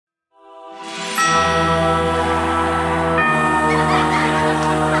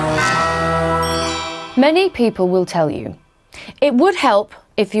Many people will tell you it would help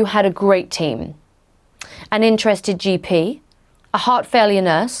if you had a great team, an interested GP, a heart failure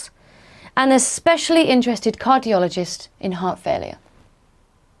nurse, and a specially interested cardiologist in heart failure.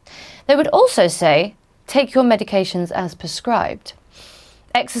 They would also say, take your medications as prescribed,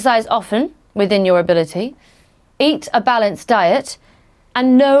 exercise often within your ability, eat a balanced diet,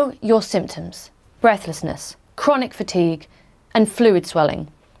 and know your symptoms, breathlessness, chronic fatigue, and fluid swelling,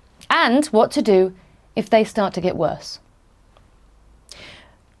 and what to do if they start to get worse.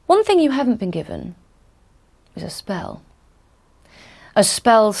 One thing you haven't been given is a spell. A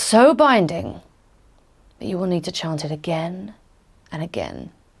spell so binding that you will need to chant it again and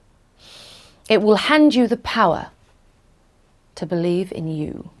again. It will hand you the power to believe in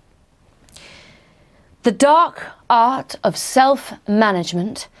you. The Dark Art of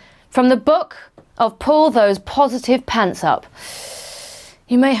Self-Management, from the book of Pull Those Positive Pants Up.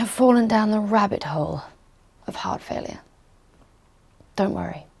 You may have fallen down the rabbit hole of heart failure. Don't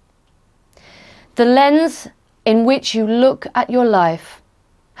worry. The lens in which you look at your life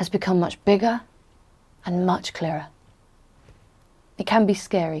has become much bigger and much clearer. It can be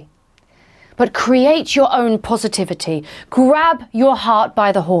scary, but create your own positivity. Grab your heart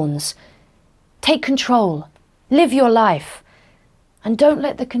by the horns. Take control. Live your life. And don't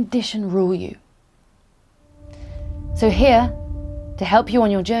let the condition rule you. So here, to help you on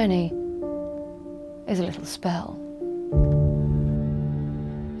your journey, is a little spell.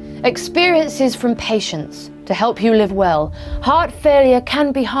 Experiences from patients to help you live well. Heart failure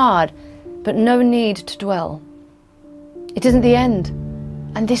can be hard, but no need to dwell. It isn't the end,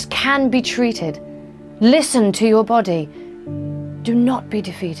 and this can be treated. Listen to your body. Do not be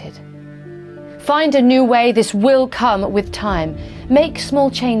defeated. Find a new way. This will come with time. Make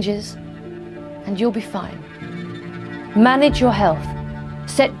small changes, and you'll be fine. Manage your health.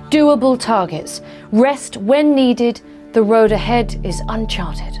 Set doable targets. Rest when needed. The road ahead is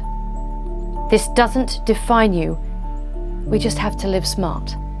uncharted. This doesn't define you. We just have to live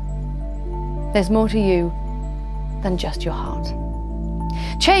smart. There's more to you than just your heart.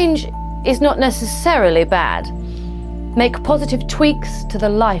 Change is not necessarily bad. Make positive tweaks to the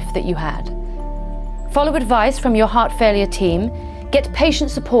life that you had. Follow advice from your heart failure team. Get patient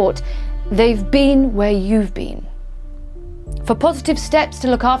support. They've been where you've been. For positive steps to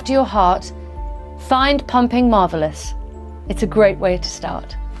look after your heart, find Pumping Marvelous. It's a great way to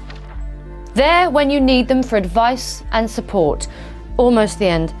start. There when you need them for advice and support. Almost the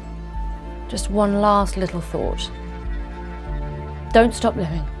end. Just one last little thought. Don't stop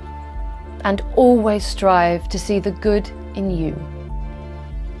living. And always strive to see the good in you.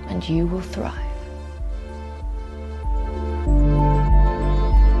 And you will thrive.